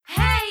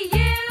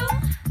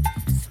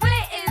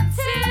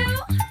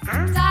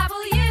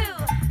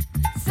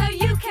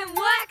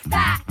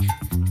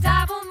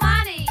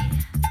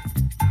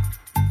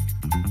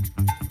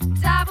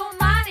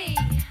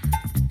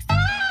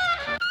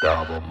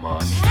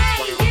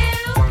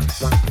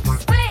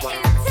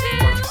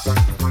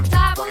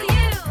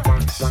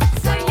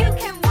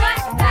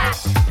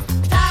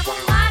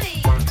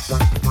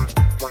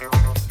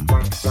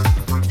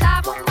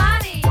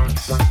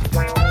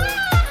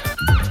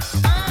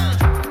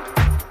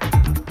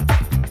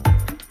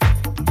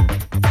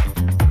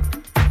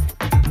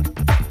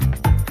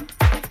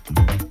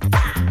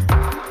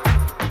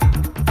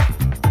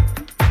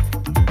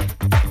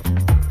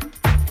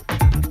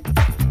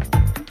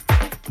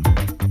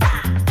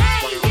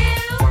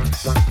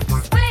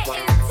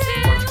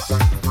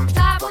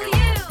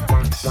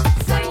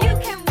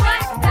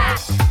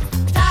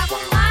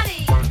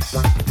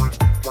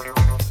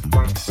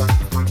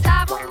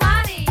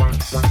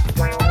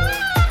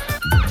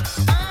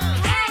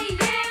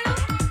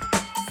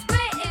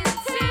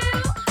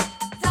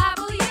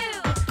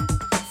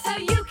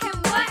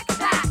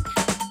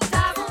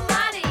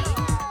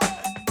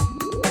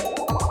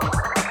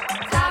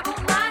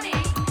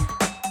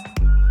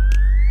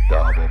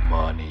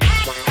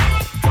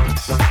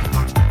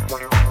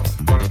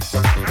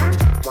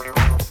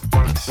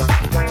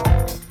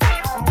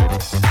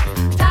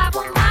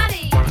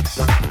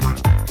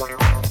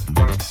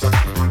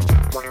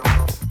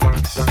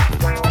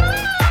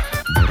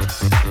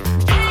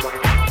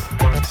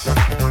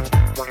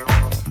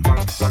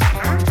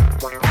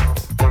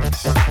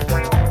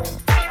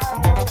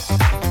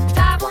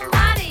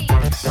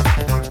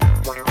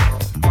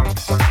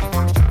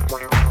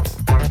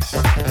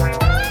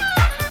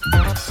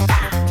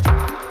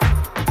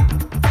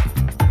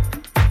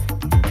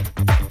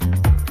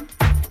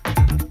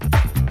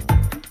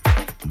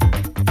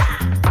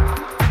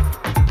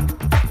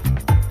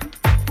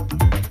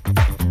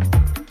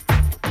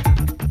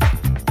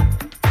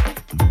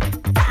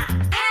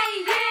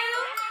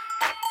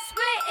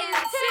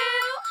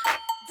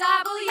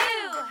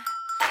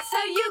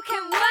you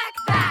can work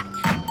that.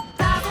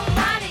 Double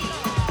money.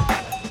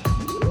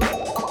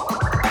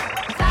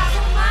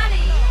 Double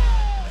money.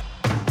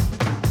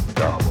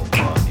 Double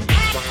money.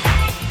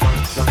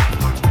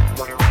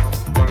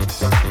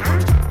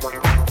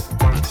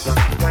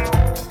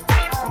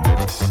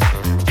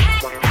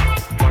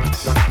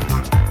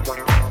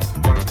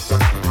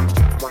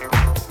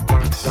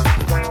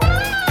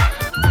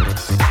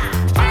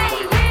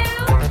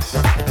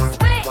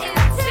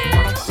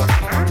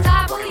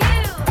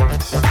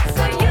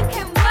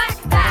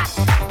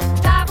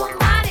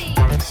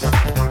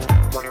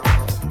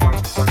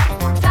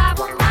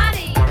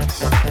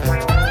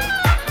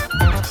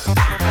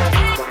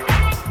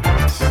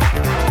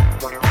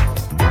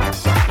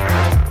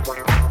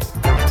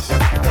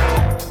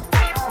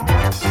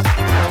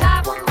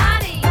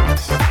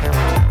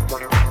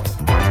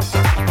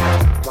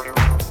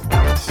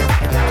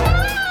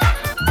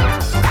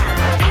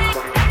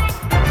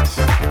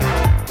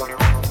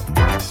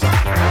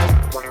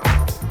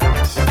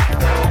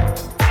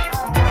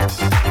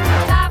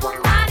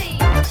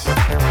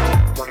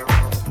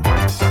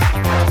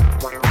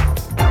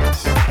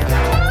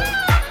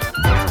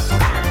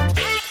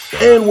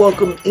 And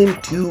welcome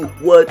into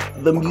What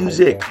the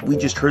Music. We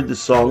just heard the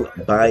song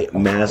by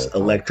Mass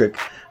Electric,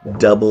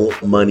 Double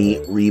Money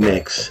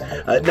Remix.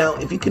 Now,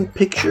 if you can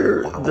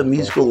picture the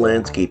musical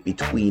landscape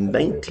between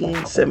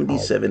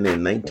 1977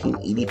 and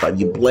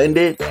 1985, you blend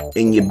it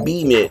and you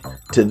beam it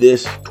to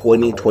this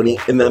 2020,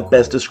 and that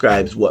best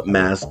describes what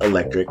Mass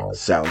Electric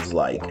sounds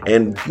like.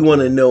 And if you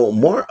want to know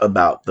more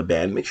about the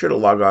band, make sure to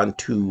log on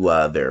to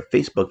their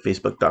Facebook,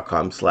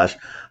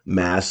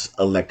 facebook.com/Mass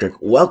Electric.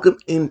 Welcome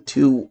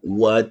into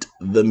What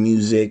the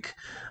Music,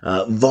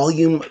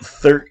 volume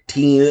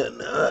 13.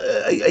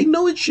 I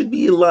know it should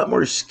be a lot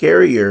more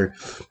scarier.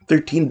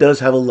 13 does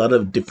have a lot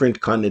of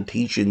different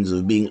connotations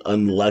of being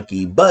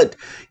unlucky, but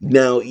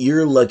now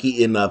you're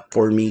lucky enough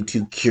for me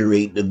to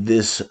curate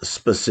this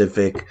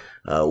specific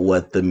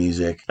What the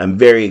Music. I'm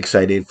very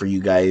excited for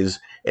you guys,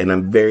 and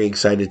I'm very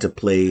excited to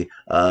play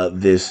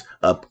this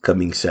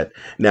upcoming set.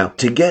 Now,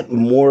 to get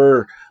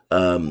more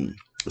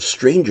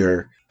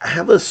stranger, I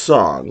have a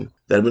song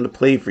that I'm going to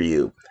play for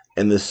you,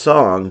 and the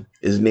song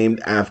is named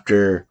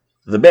after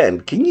the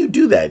band. Can you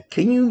do that?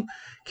 Can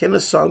a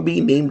song be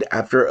named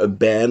after a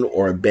band,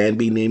 or a band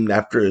be named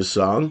after a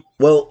song?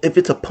 Well, if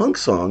it's a punk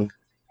song,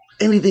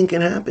 anything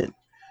can happen.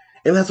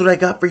 And that's what I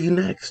got for you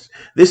next.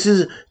 This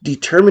is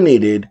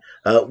Determinated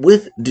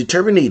with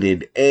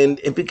Determinated. And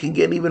if it can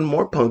get even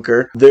more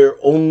punker, their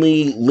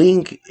only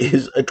link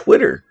is a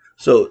Twitter.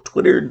 So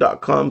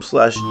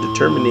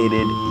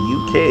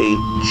twitter.com/determinateduk.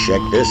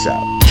 Check this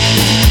out.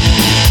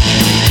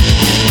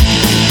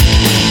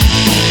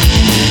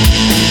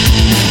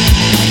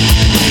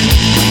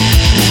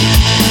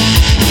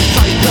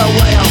 Take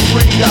away our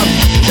freedom,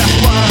 just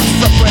wanna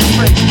suppress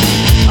me.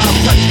 I'll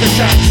take a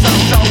chance,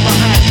 I'll show my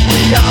hand.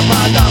 We are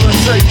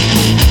minority.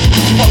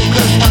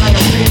 Focus my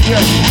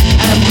opinion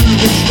and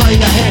moving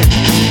straight ahead.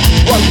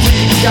 Won't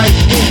deviate,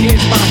 it is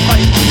my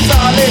fate.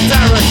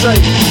 Solidarity.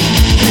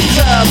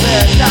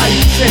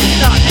 Determinated,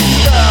 not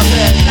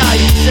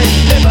exterminated,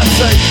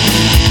 liberty.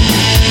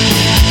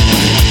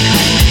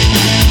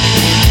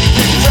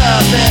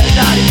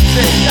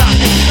 Determinated, not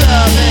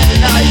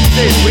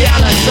exterminated,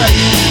 reality.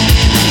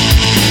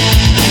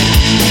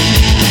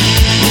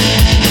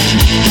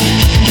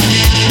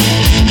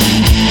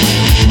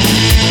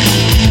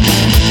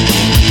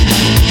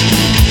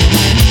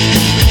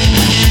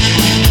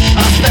 I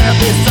stand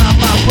beside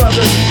my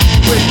brothers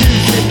with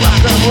music,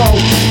 rock and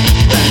roll.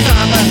 The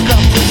time has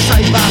come to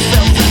save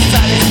ourselves and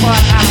satisfy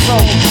our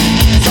soul.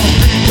 Some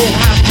people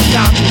have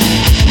forgotten,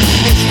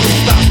 history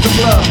starts to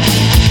blur.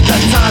 The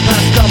time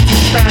has come to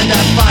stand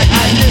and fight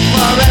and live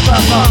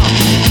forevermore.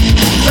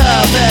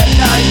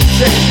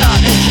 Terminated,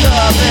 not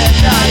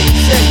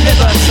exterminated,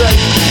 liberty.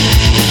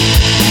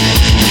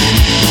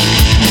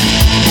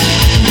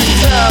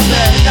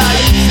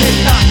 Terminated,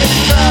 not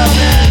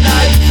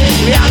exterminated,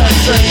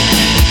 reality.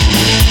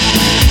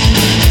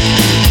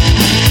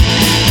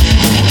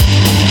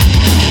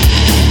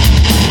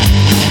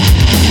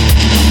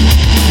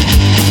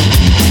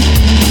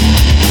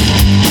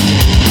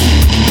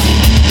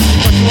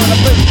 What you wanna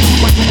be?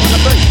 What you wanna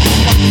be?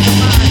 What is your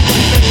mind? What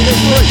is it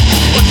free?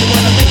 What you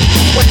wanna be?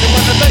 What you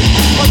wanna be?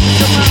 What is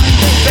your mind?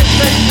 What is it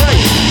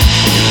free?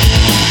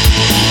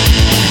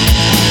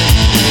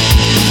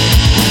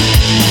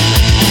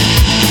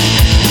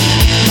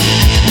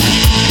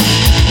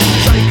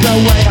 Take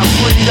away our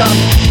freedom,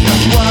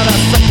 just wanna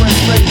suppress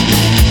me.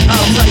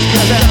 I'll take a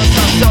chance,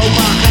 I'll show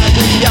my hand.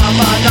 We are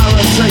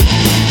minority.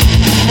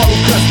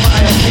 Focus my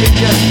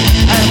opinion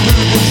and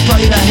moving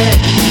straight ahead.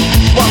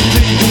 Won't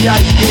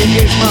deviate, it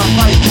is my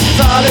fate.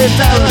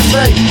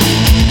 Solidarity.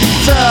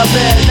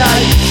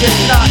 Determination,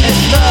 not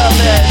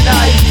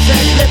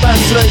extermination,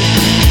 liberty.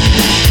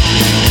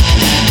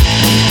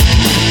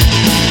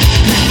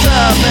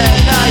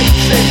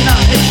 Determination,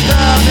 not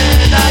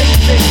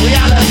extermination,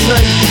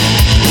 reality.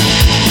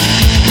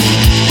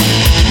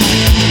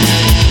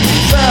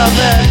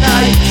 Determination.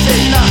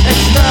 exterminating, not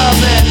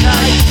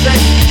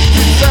exterminating,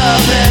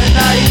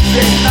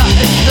 exterminating, not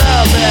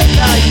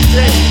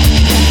exterminating,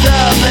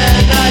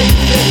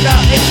 exterminating,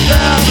 not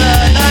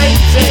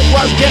exterminating,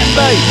 won't get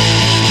me.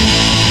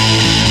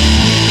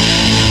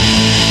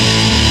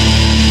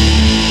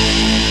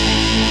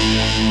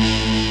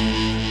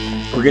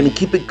 We're going to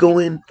keep it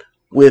going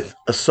with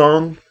a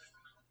song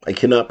I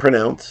cannot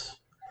pronounce,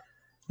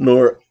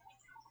 nor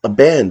a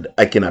band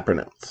I cannot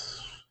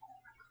pronounce.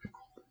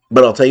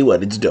 But I'll tell you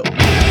what, it's dope.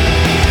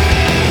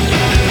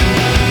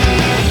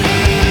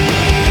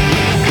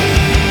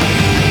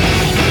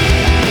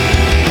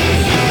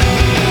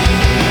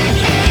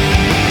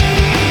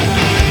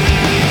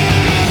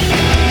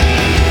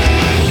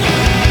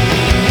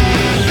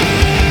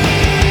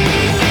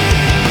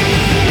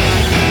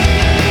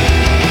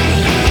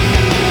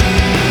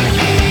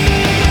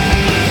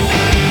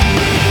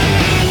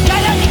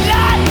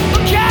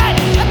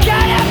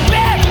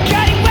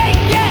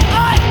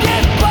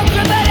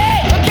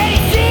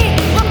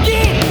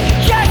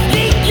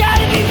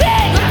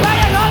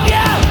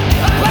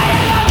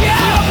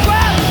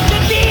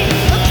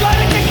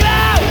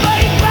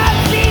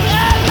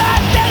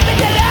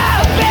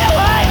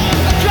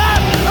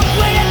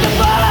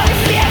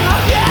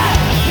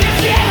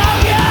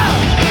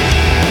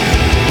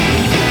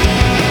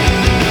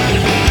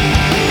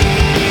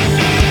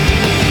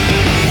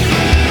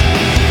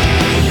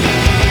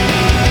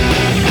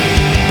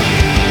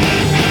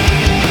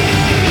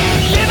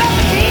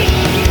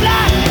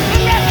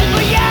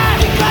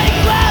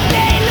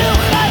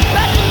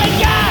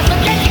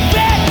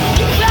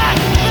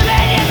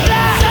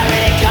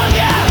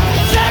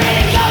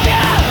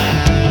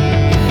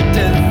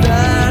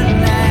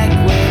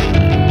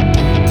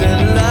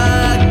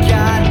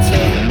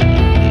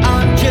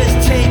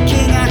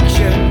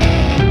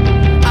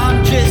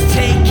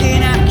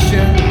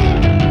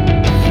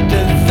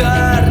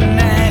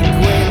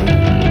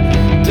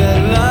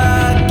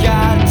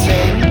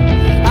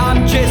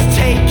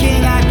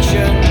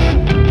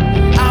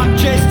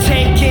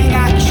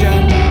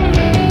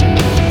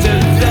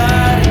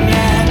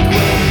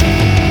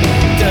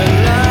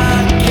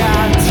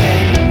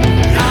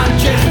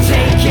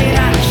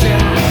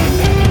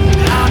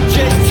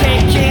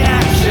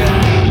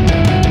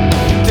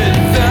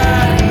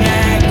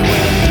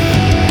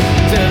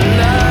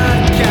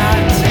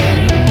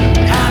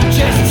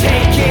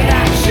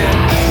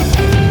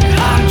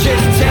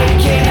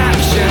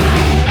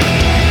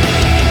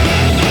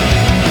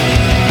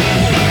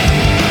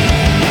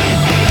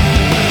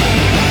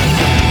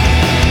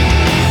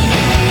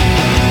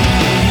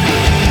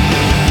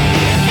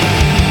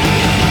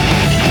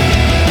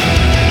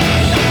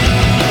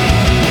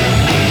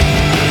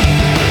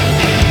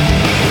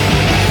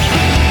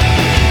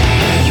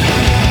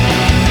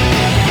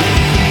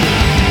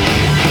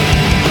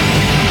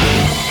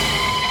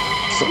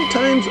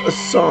 Sometimes a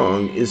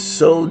song is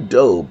so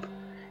dope,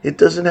 it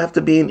doesn't have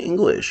to be in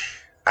English.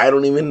 I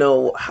don't even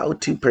know how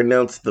to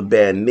pronounce the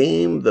band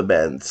name, the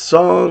band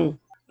song,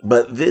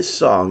 but this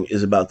song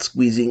is about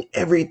squeezing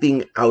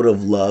everything out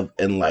of love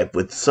and life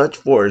with such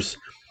force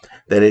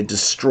that it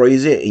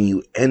destroys it and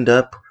you end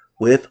up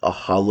with a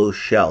hollow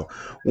shell.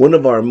 One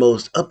of our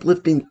most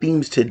uplifting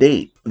themes to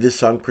date. This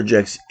song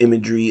projects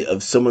imagery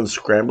of someone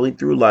scrambling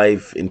through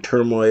life in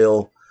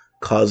turmoil,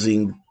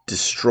 causing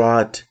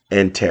distraught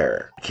and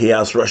terror.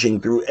 Chaos rushing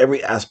through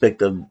every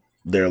aspect of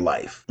their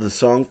life. The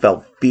song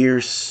felt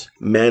fierce,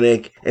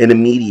 manic, and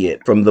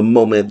immediate from the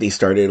moment they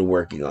started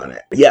working on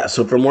it. Yeah,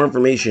 so for more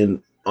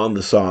information on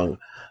the song,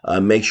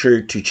 make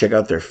sure to check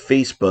out their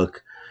Facebook.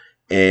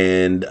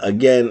 And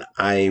again,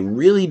 I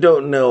really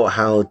don't know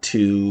how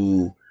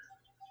to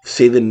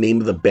say the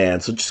name of the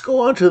band, so just go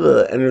on to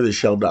the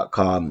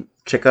entertheshell.com,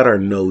 check out our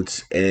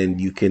notes,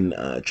 and you can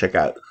check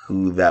out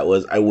who that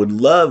was. I would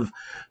love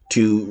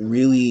to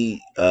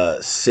really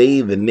say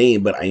the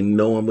name, but I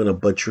know I'm going to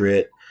butcher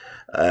it,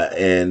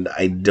 and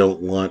I don't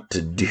want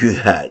to do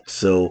that.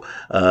 So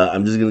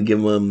I'm just going to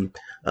give them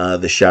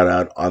the shout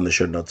out on the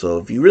show notes. So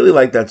if you really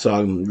like that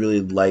song,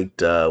 really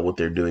liked what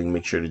they're doing,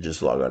 make sure to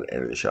just log on to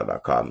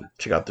entertheshell.com,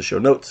 check out the show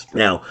notes.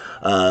 Now,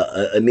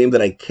 a name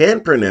that I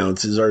can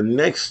pronounce is our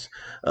next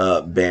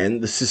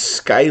band. This is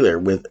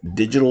Skylar with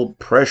Digital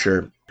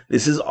Pressure.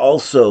 This is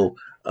also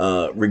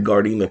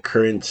regarding the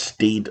current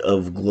state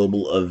of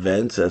global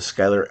events. As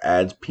Skylar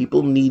adds,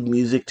 people need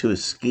music to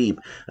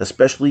escape,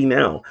 especially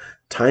now.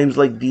 Times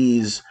like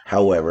these,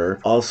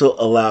 however, also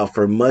allow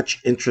for much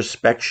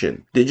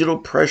introspection. Digital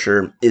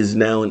pressure is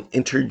now an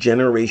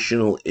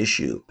intergenerational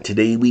issue.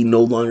 Today, we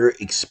no longer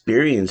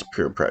experience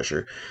peer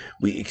pressure.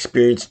 We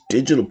experience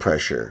digital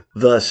pressure.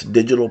 Thus,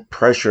 digital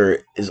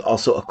pressure is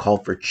also a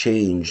call for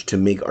change to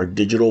make our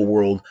digital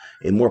world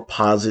a more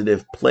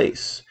positive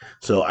place.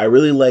 So I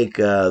really like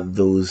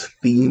those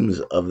themes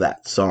of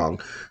that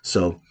song.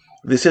 So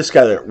this is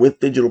Skylar with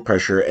Digital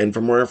Pressure, and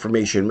for more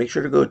information, make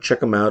sure to go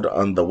check them out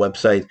on the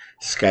website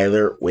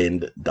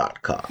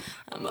skylarwind.com.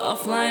 I'm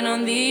offline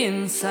on the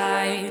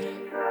inside,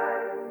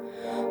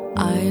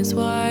 eyes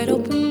wide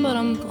open, but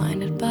I'm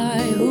blinded by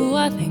who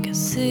I think I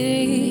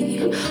see.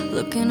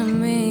 looking at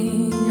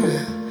me.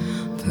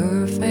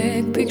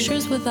 Perfect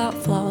pictures without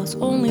flaws,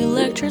 only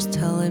lectures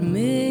telling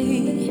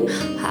me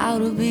how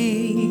to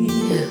be.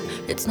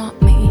 It's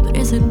not me, but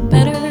is it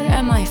better?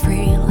 Am I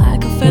free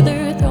like a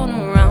feather thrown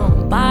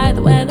around by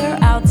the weather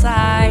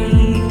outside?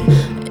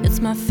 It's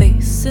my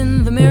face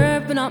in the mirror,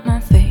 but not my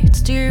fate,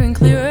 steering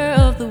clearer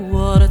of the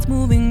wall that's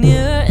moving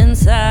near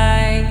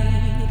inside.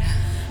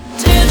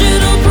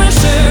 Digital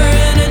pressure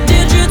in a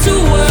digital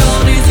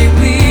world. Is it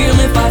real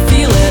if I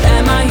feel it?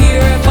 Am I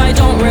here if I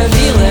don't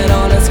reveal it?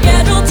 On a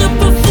schedule to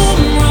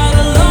perform right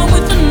along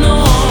with the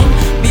norm.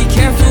 Be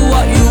careful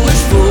what you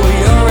wish for,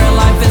 your real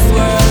life is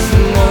worth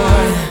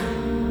more.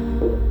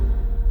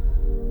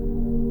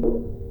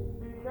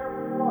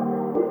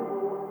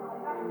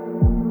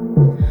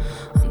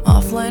 I'm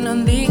offline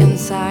on the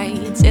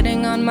inside,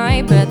 sitting on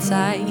my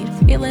bedside,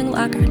 feeling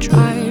like I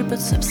tried but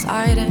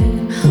subsided.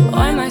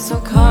 Why am I so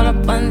caught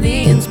up on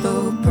the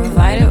inspo,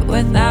 provided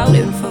without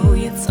info,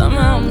 yet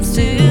somehow I'm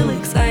still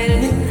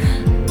excited.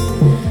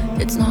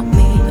 It's not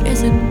me, but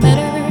is it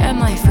better?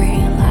 Am I free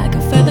like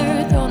a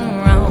feather thrown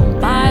around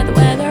by the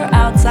weather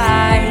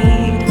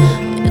outside?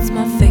 It's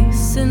my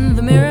face in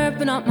the mirror,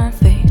 but not my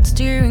fate,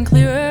 steering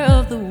clearer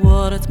of the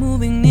wall that's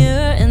moving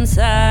near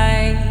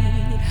inside.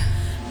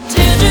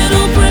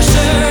 Digital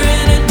pressure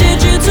in a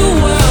digital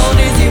world.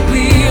 Is it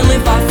real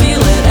if I feel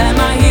it? Am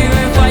I here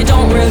if I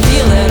don't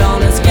reveal it?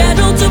 On a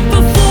schedule to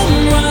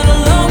perform right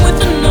along with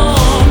the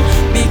norm.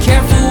 Be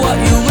careful what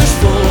you wish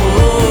for.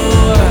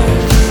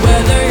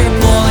 Whether you're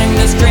pulling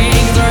the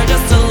strings or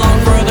just along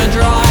for the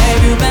drive,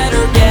 you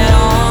better get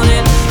on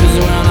it, 'cause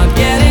we're not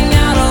getting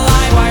out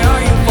alive. Why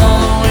are you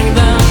following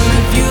them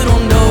if you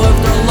don't know if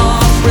they're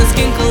lost,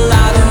 risking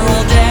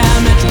collateral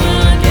damage? We're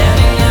not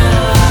getting out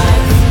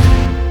alive.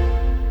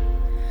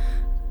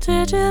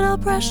 Digital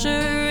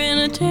pressure in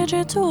a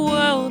digital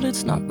world.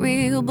 It's not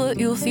real, but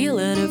you'll feel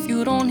it if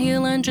you don't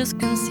heal and just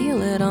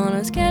conceal it. On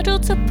a schedule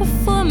to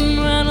perform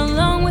right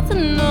along with the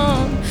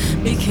norm.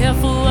 Be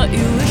careful what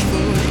you wish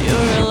for,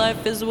 your real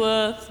life is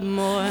worth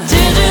more.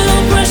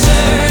 Digital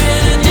pressure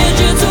in a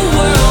digital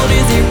world.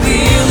 Is it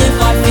real if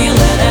I feel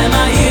it? Am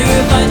I here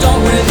if I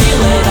don't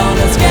reveal it? On a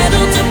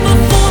schedule to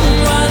perform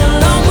right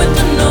along with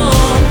the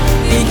norm.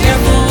 Be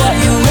careful what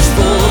you wish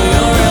for,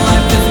 your real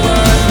life is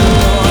worth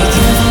more. Be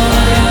careful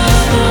what you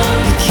wish for.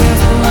 Be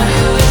careful what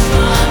you wish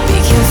for. Be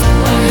careful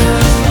what you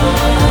wish for.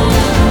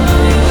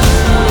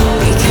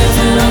 Be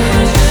careful what you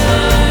wish for.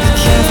 Be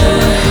careful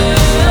what you wish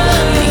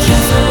for. Be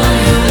careful what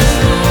you wish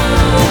for.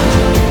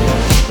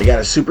 I got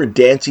a super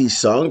dancey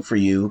song for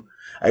you.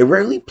 I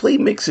rarely play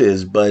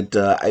mixes, but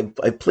I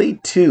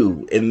played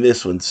two in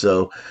this one,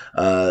 so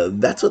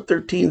that's what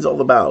 13's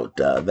all about.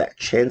 That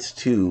chance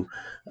to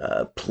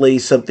play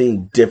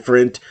something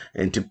different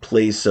and to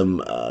play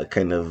some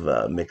kind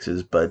of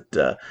mixes, but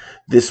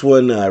this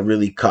one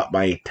really caught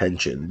my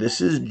attention.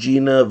 This is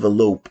Gina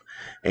Velope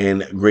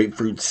and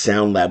Grapefruit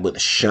Sound Lab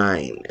with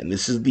Shine, and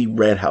this is the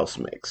Red House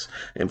mix.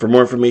 And for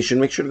more information,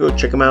 make sure to go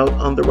check them out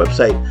on their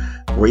website,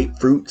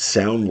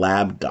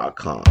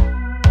 grapefruitsoundlab.com.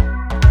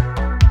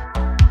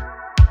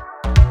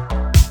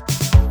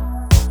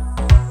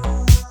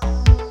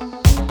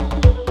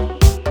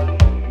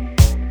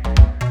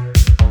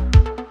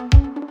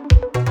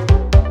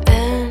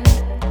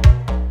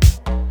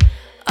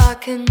 I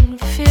can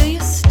feel you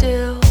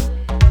still,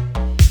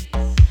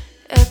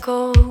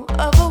 echo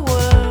of a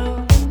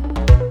world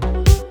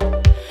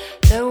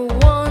that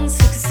once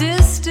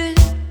existed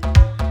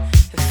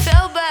and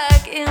fell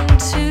back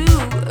into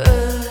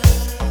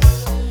earth.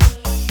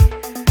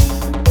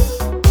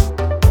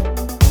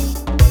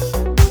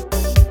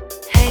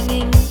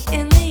 Hanging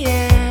in the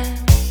air,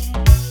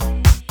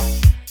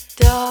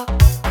 dark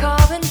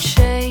carbon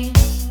chain,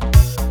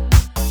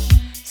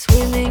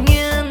 swimming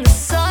in the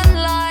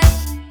sunlight.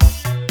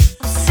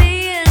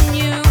 Seeing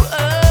you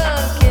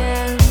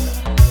again.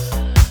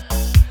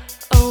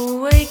 Oh,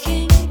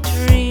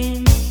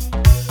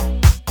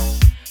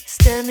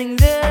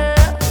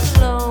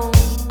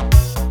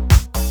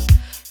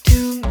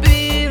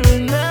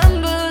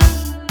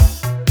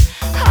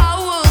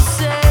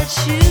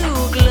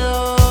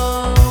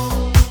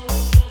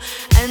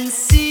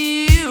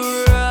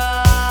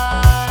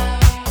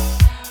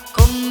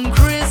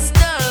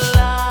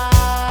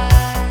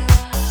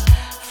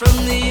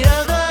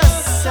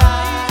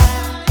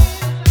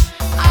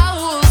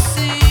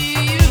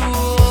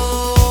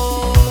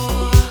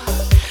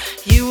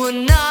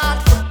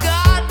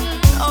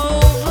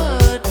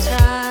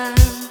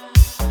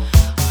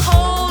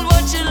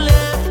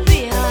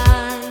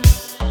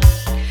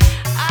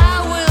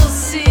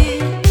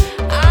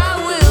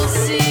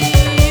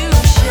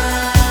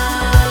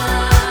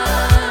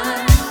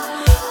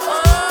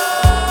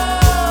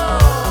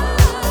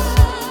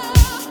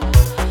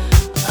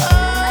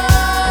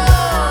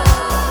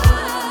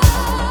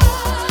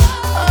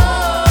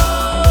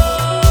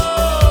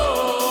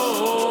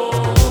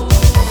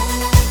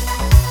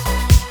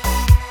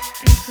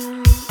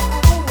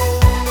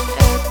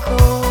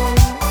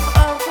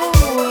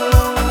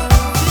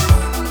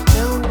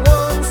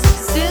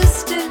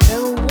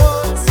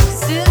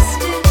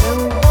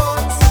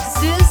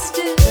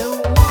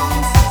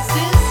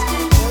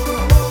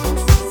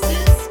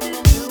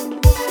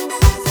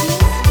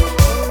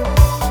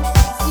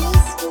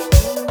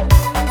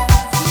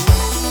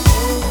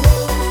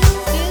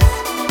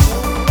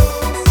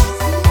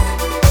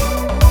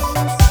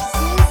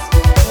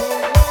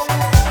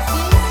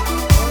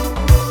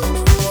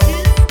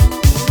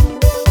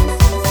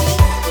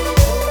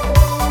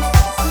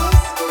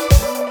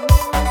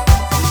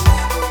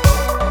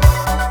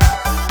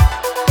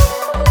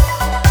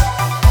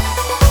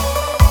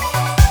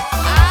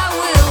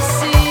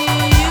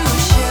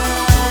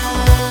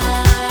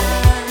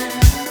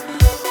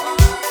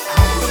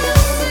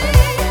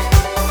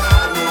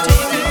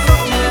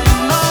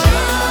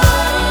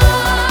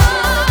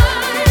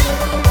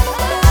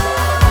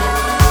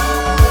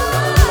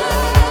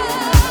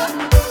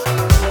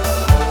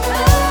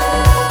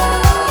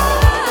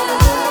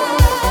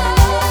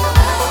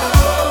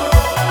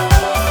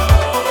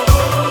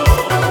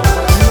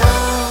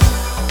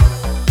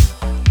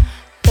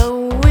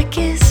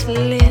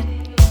 lit.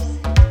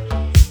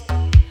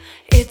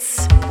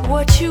 It's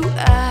what you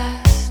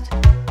asked,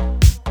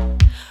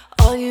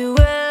 all you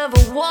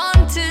ever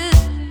wanted,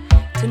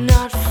 to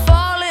not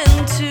fall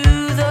into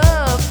the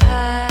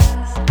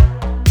past.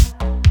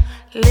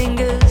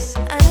 Lingers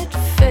and it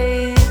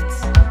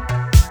fades,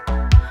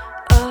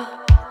 a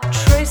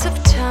trace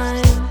of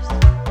time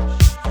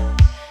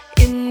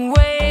in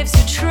waves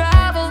you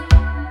travel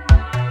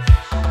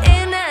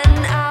in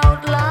and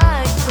out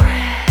like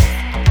breath.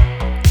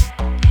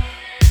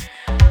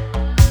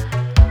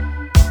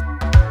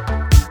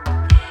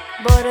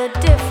 But a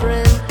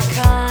different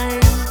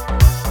kind,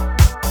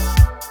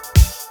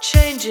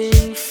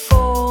 changing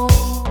form,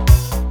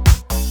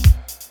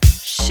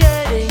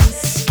 shedding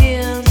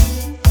skin,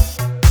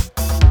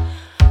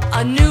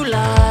 a new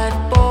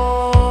life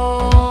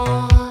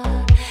born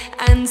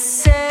and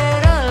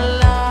set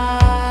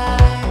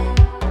alight,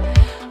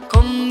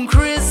 come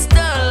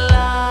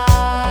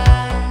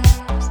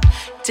crystallized,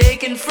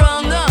 taken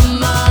from the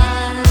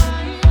mind.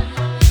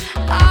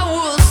 I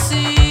will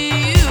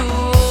see you.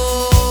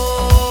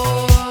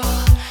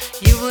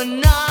 You were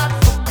not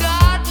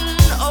forgotten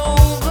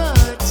over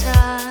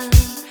time.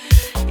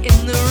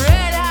 In the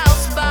red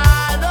house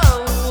by the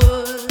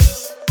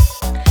woods,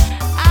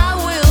 I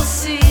will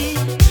see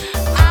you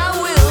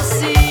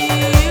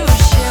shine.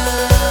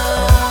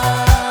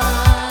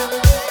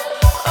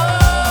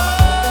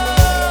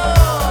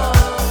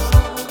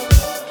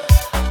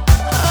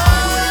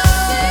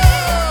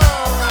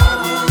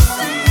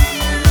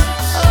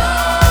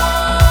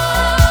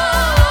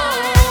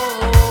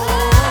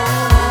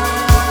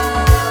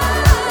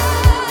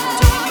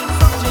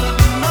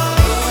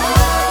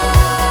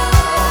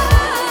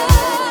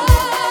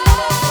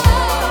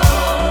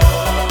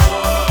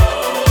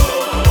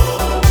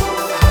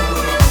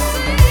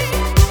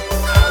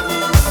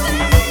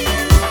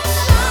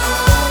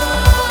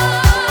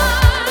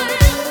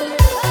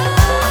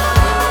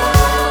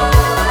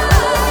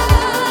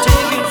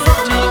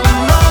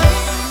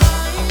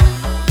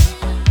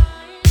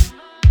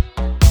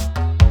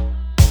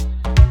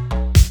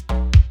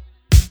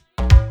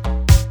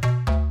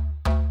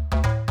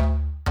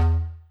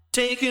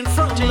 Taken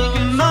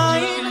from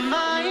mine.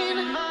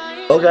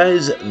 Well,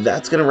 guys,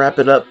 that's going to wrap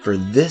it up for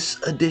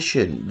this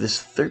edition, this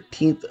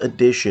 13th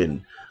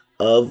edition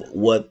of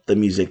What the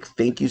Music.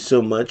 Thank you so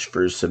much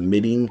for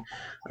submitting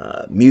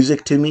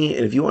music to me.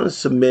 And if you want to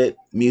submit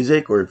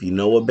music, or if you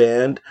know a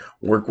band,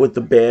 work with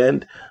the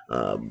band,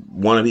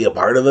 want to be a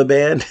part of a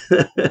band,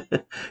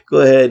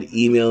 go ahead,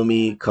 email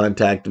me,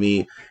 contact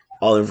me.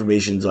 All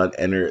information's on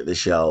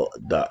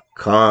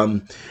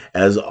entertheshell.com.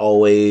 As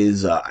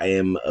always, I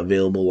am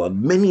available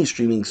on many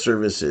streaming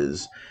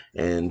services,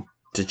 and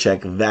to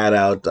check that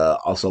out,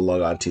 also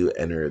log on to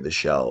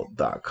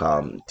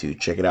entertheshell.com to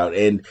check it out.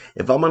 And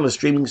if I'm on a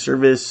streaming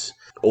service,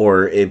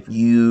 or if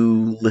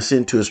you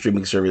listen to a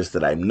streaming service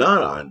that I'm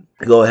not on,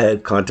 go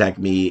ahead, contact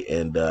me,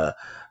 and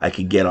I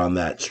can get on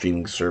that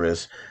streaming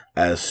service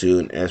as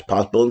soon as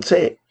possible and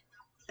say,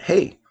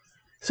 hey,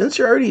 since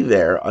you're already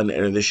there on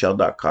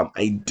entertheshell.com,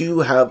 I do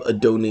have a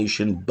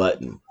donation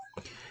button,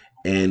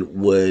 and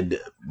would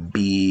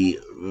be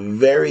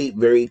very,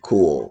 very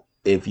cool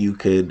if you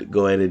could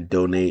go ahead and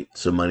donate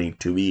some money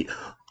to me.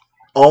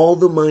 All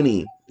the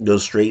money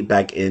goes straight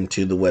back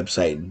into the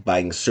website,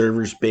 buying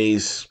server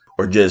space,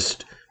 or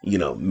just,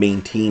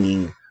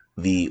 maintaining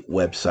the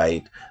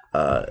website.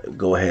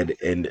 Go ahead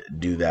and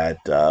do that.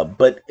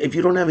 But if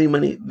you don't have any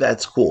money,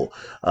 that's cool.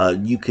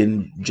 You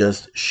can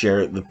just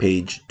share the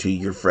page to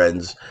your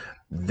friends.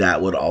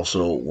 That would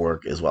also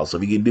work as well. So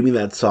if you can do me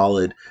that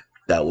solid,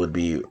 that would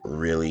be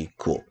really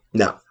cool.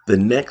 Now, the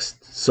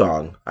next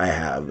song I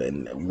have,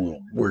 and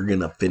we're going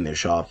to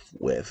finish off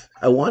with,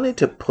 I wanted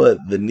to put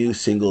the new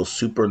single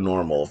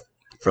Supernormal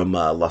from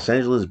Los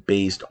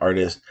Angeles-based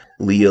artist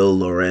Leo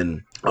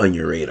Loren on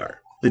your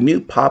radar. The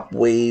new pop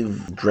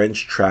wave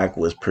drenched track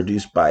was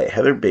produced by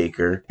Heather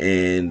Baker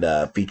and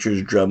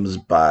features drums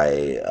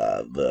by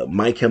the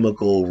My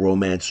Chemical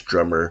Romance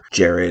drummer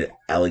Jared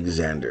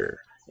Alexander.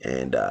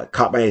 And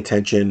caught my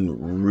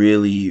attention,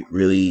 really,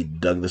 really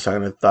dug the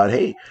song. I thought,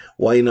 hey,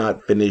 why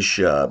not finish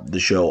the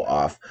show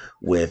off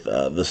with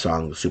the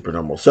song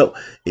Supernormal? So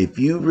if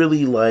you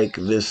really like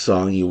this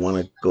song, you want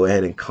to go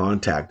ahead and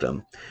contact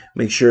them,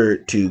 make sure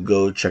to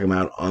go check them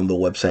out on the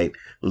website,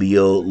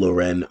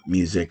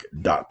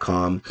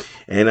 leolorenmusic.com.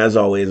 And as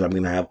always, I'm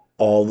going to have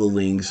all the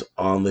links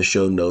on the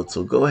show notes.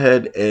 So go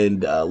ahead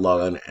and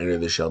log on to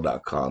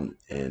entertheshell.com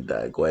and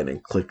go ahead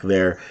and click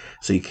there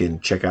so you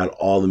can check out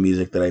all the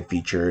music that I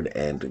featured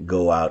and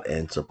go out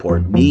and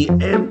support me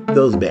and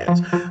those bands.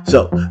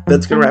 So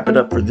that's going to wrap it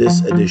up for this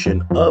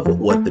edition of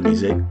What the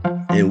Music.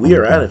 And we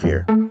are out of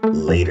here.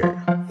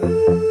 Later.